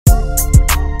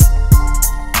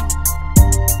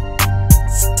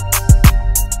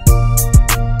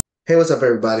Hey, what's up,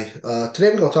 everybody?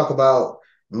 Today we're going to talk about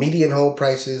median home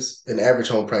prices and average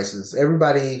home prices.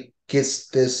 Everybody gets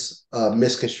this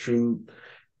misconstrued,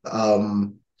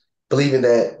 um, believing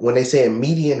that when they say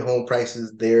median home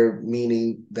prices, they're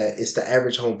meaning that it's the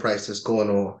average home price that's going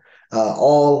on.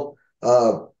 All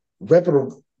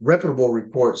reputable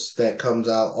reports that comes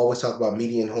out always talk about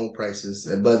median home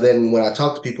prices, but then when I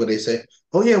talk to people, they say,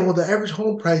 "Oh yeah, well the average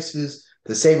home price is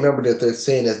the same number that they're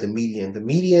saying as the median." The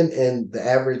median and the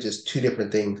average is two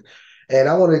different things, and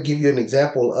I want to give you an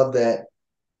example of that.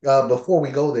 Before we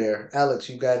go there, Alex,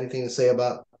 you got anything to say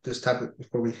about this topic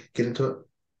before we get into it?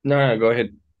 No, no, go ahead.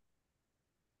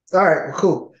 All right, well,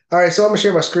 cool. All right, so I'm gonna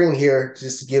share my screen here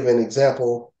just to give an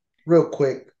example real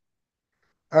quick.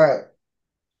 All right,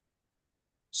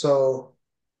 so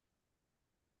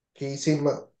can you see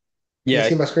my can you Yeah,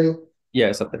 see my screen?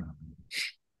 yeah, something.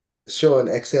 It's showing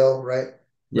Excel, right? Right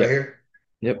Yep, here.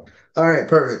 yep. All right,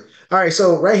 perfect. All right,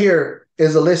 so right here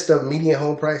is a list of median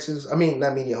home prices. I mean,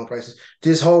 not median home prices,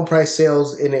 just home price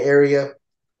sales in the area.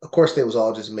 Of course, they was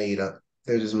all just made up.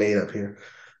 They're just made up here.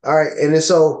 All right, and then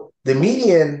so the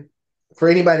median, for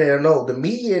anybody that don't know, the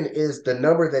median is the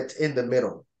number that's in the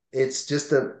middle. It's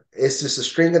just a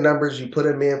string of numbers. You put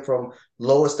them in from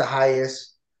lowest to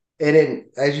highest, and then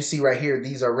as you see right here,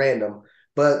 these are random.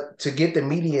 But to get the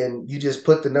median, you just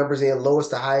put the numbers in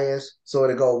lowest to highest. So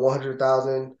it'll go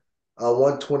 100,000,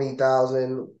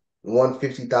 120,000,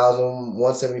 150,000,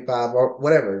 175, or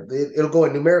whatever. It'll go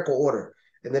in numerical order.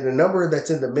 And then the number that's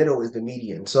in the middle is the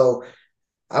median. So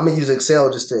I'm gonna use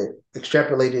Excel just to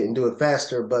extrapolate it and do it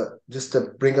faster, but just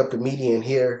to bring up the median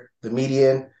here, the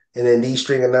median, and then these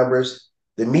string of numbers,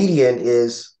 the median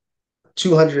is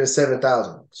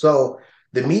 207,000. So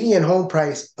the median home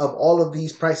price of all of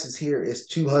these prices here is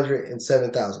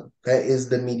 207,000. That is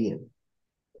the median.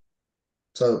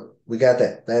 So we got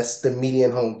that. That's the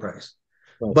median home price.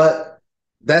 Right. But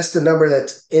that's the number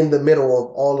that's in the middle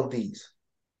of all of these.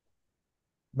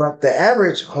 But the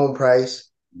average home price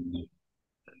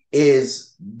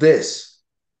is this.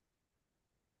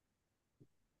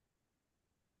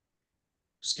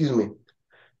 Excuse me.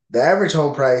 The average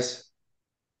home price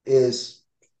is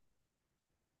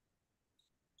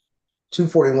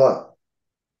 241.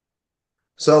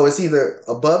 So it's either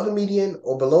above the median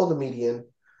or below the median.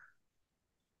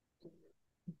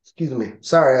 Excuse me.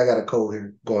 Sorry, I got a cold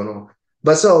here going on.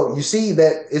 But so you see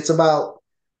that it's about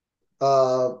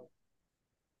uh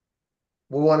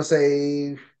we want to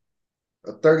say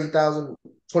a 30,000,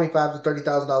 25 to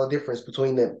 $30,000 difference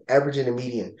between the average and the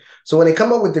median. So when they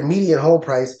come up with the median home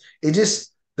price, the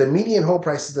median home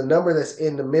price is the number that's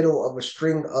in the middle of a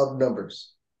string of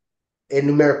numbers in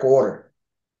numerical order.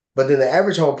 But then the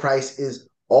average home price is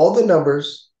all the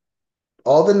numbers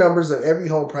of every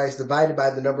home price divided by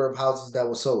the number of houses that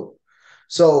were sold.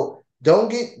 So don't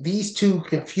get these two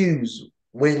confused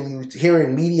when you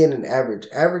hearing median and average.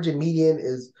 Average and median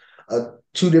is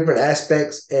two different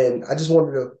aspects, and I just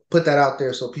wanted to put that out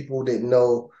there so people didn't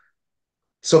know,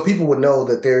 so people would know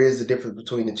that there is a difference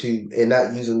between the two and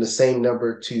not using the same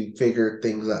number to figure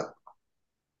things out.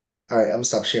 All right, I'm gonna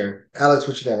stop sharing. Alex,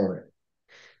 what you got on it?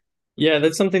 Yeah,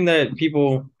 that's something that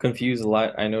people confuse a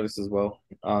lot. I noticed as well.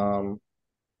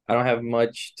 I don't have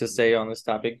much to say on this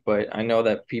topic, but I know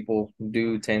that people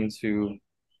do tend to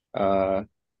uh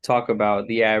talk about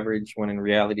the average when in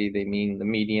reality they mean the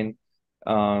median.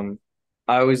 Um,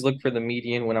 I always look for the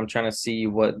median when I'm trying to see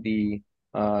what the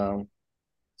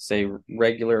say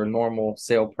regular or normal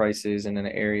sale prices in an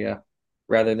area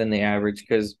rather than the average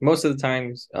because most of the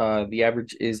times the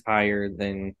average is higher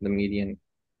than the median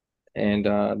and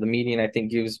the median I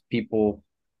think gives people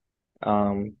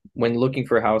when looking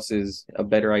for houses a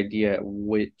better idea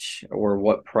which or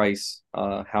what price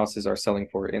houses are selling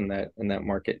for in that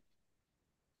market.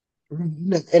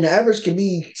 And the average can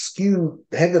be skewed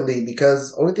heavily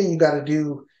because only thing you got to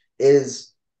do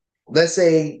is, let's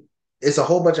say it's a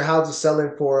whole bunch of houses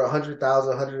selling for 100,000,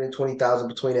 120,000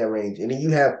 between that range. And then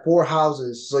you have four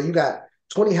houses. So you got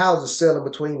 20 houses selling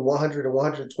between 100 and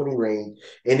 120 range.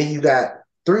 And then you got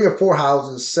three or four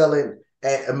houses selling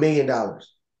at $1 million.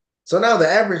 So now the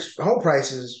average home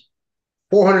price is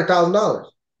 $400,000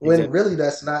 when Exactly. really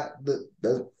that's not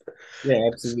the Yeah,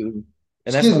 absolutely.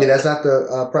 And that's excuse what me, that's not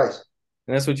the price.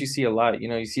 and that's what you see a lot. You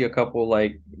know, you see a couple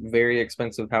like very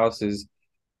expensive houses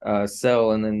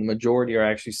sell, and then the majority are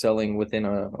actually selling within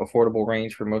a affordable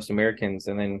range for most Americans.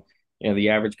 And then, you know, the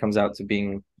average comes out to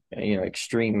being, you know,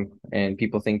 extreme, and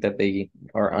people think that they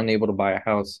are unable to buy a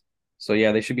house. So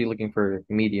yeah, they should be looking for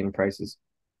median prices.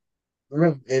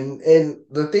 And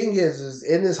the thing is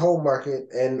in this home market,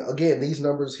 and again, these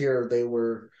numbers here, they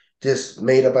were just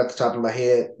made up at the top of my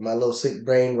head, my little sick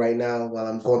brain right now while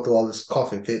I'm going through all this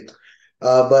coughing fit.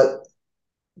 But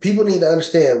people need to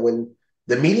understand when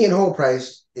the median home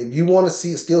price, if you want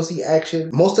to still see action,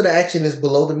 most of the action is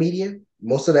below the median.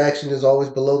 Most of the action is always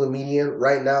below the median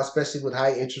right now, especially with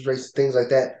high interest rates, things like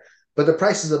that. But the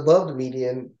price is above the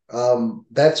median.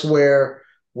 That's where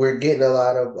we're getting a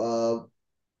lot of,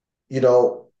 you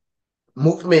know,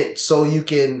 movement so you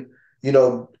can,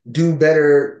 do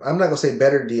better. I'm not gonna say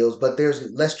better deals, but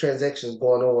there's less transactions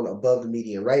going on above the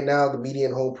median. Right now, the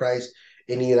median home price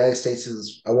in the United States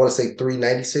is, I want to say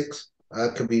 396.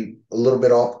 Could be a little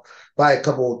bit off by a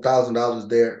couple of $1,000s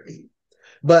there.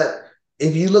 But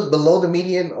if you look below the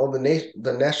median on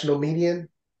the national median,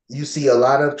 you see a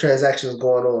lot of transactions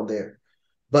going on there,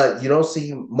 but you don't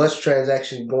see much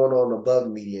transaction going on above the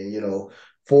median,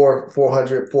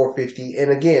 400, 450.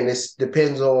 And again, this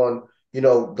depends on,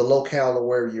 the locale of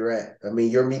where you're at. I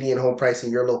mean, your median home price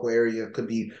in your local area could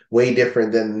be way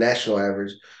different than the national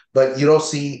average, but you don't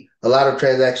see a lot of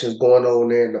transactions going on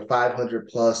there in the 500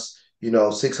 plus,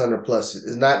 600 plus.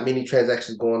 There's not many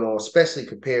transactions going on, especially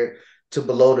compared to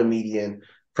below the median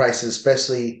prices,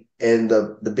 especially in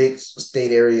the big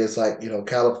state areas like,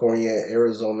 California,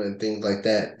 Arizona, and things like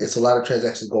that. It's a lot of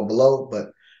transactions going below,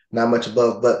 but not much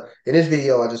above. But in this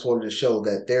video, I just wanted to show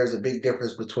that there's a big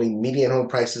difference between median home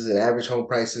prices and average home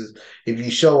prices. If you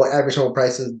show average home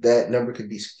prices, that number could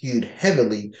be skewed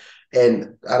heavily.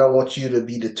 And I don't want you to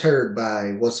be deterred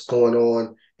by what's going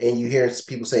on. And you hear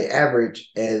people say average,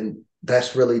 and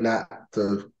that's really not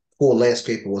the full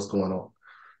landscape of what's going on.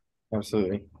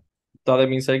 Absolutely. With all that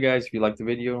being said, guys, if you liked the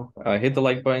video, hit the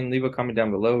like button, leave a comment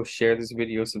down below, share this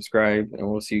video, subscribe, and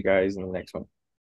we'll see you guys in the next one.